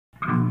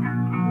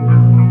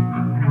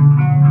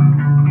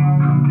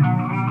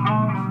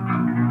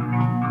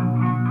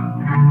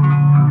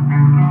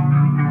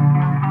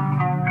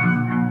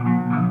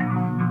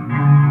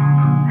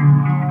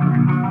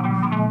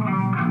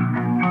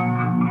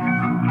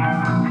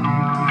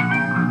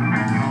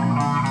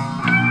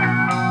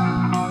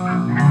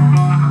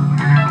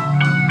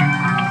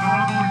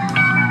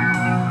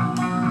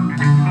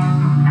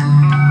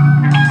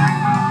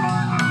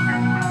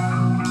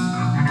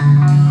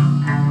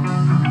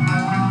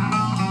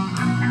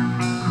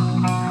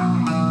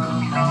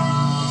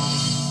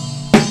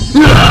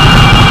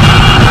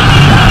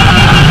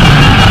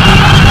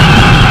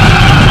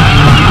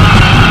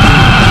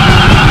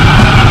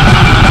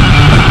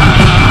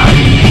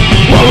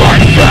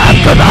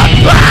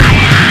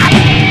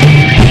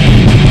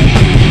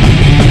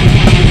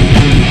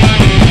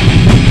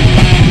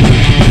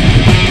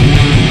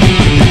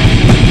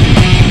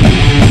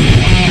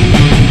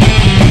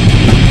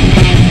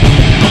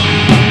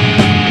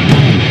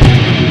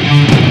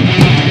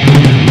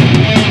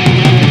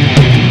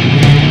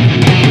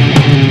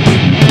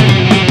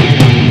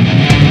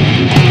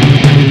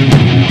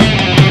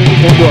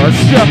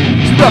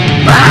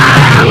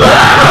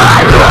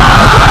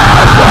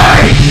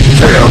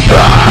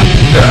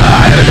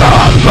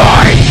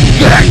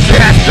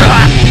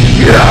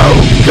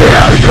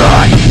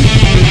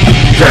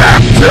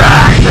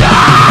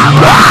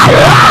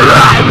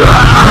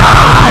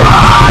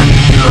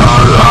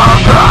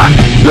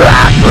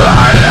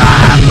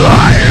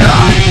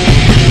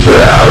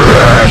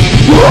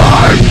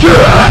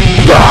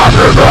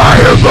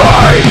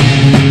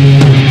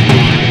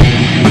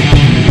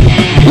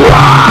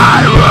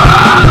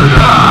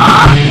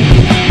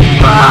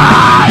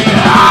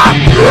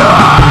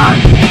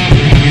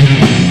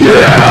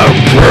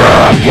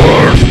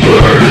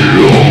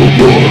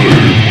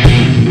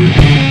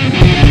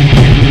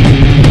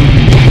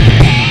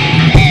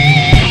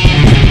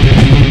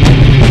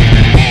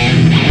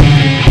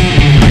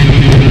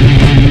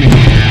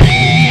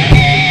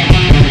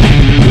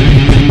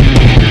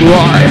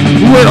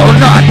Will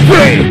not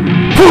be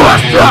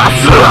pushed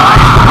aside.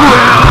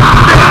 Will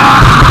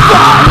not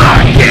fall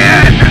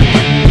again.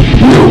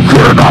 You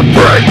cannot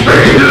break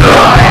me.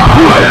 I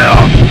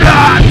will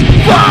not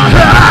fall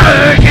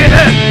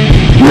again.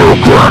 You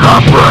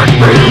cannot break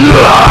me.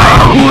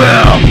 I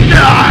will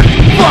not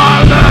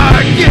fall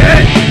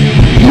again.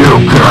 You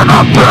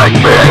cannot break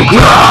me.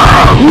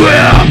 I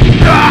will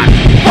not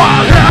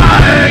fall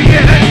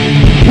again.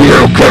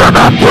 You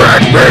cannot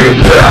break me.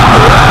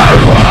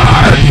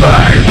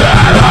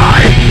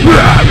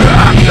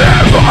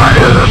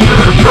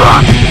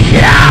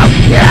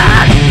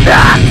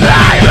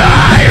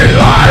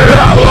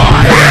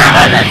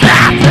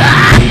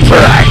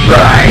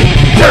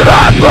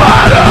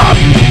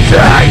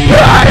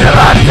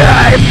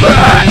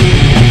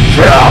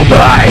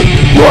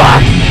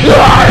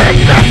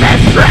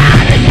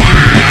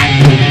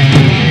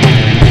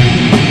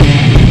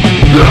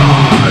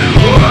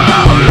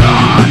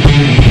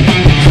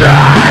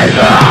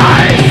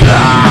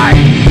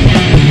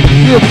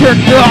 You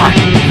cannot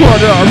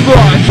put a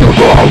right to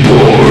my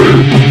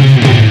boy.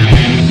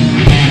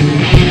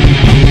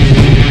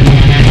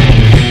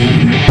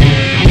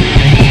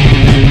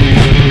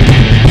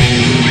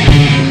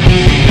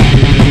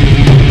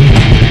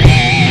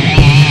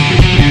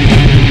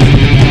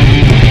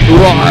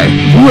 I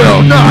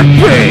will not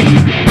be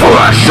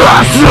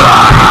precious. I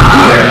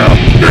will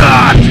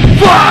not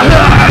fall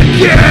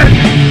again.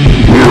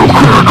 You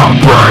cannot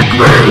break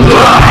me.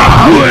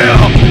 I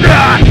will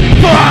not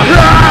fall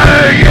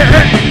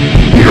again.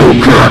 You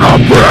cannot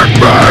break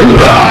me.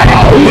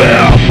 I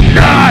will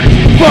not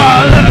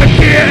fall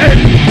again.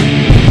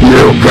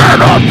 You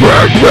cannot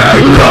break me.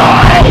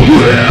 I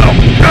will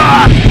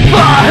not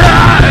fall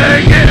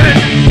again.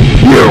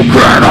 You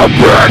cannot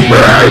break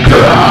me.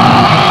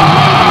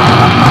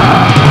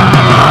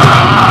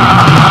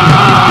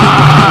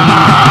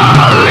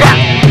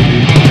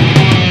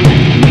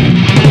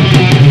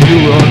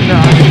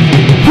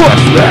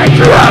 Push me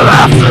to the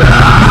left.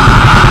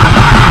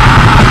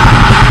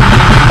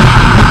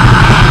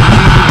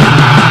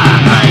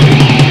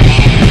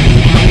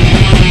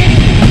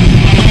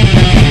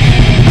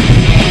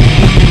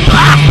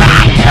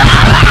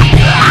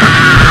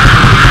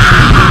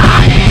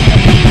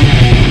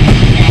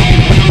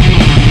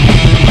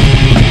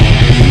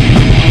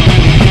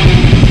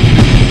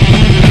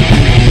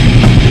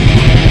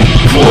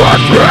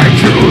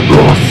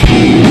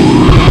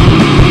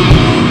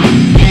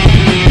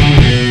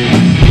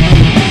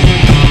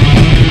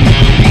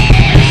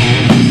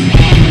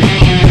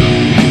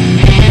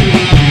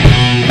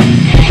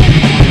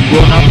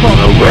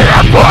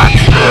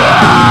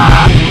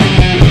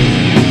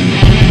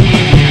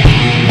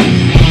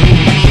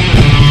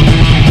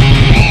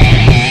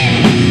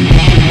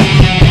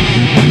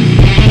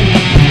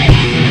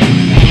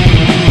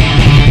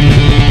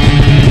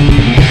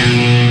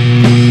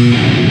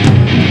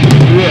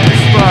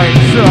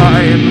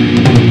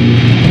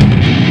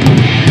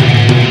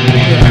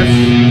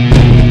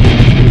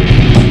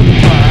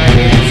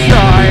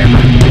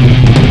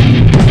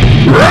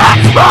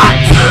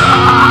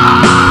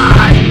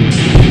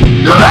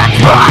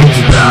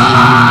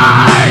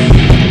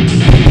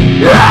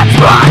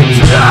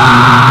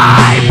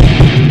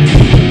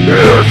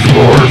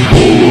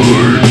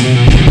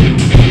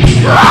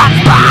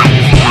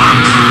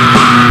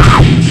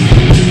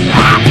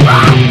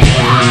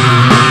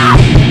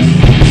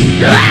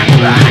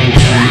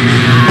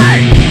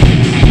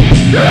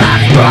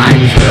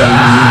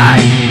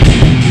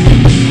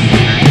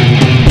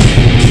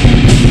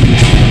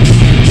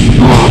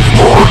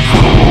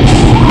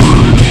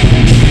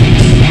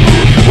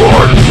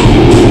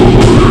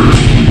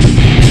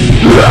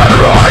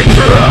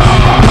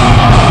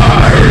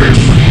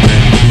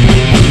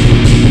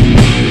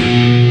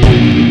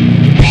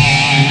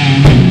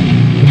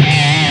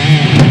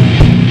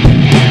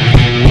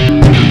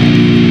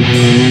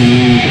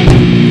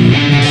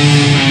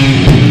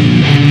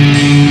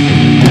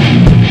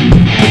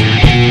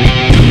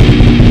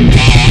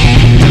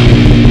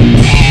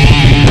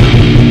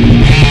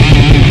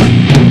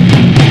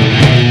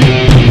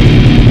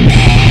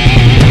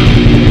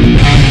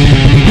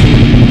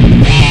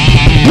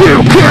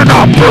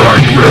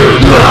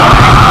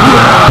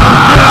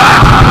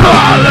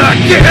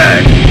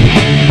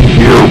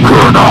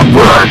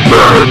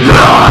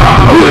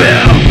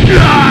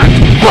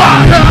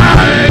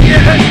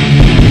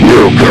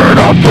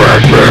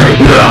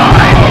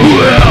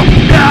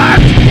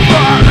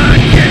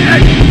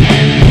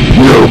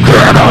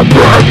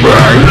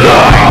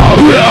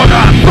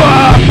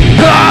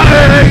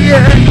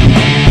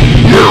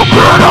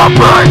 cannot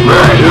break me.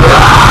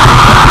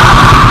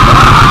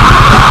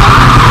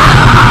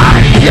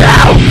 You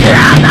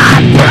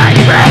cannot break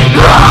me.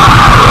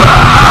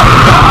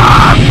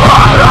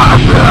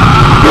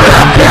 You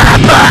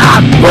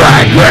cannot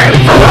break me.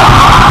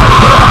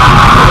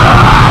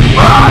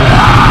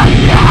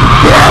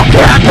 You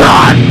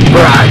cannot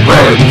break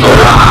me.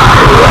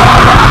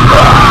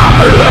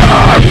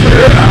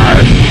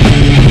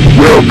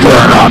 You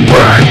cannot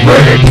break me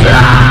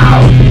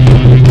down.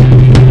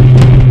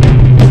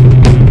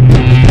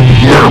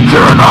 You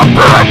cannot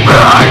break me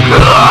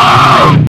down.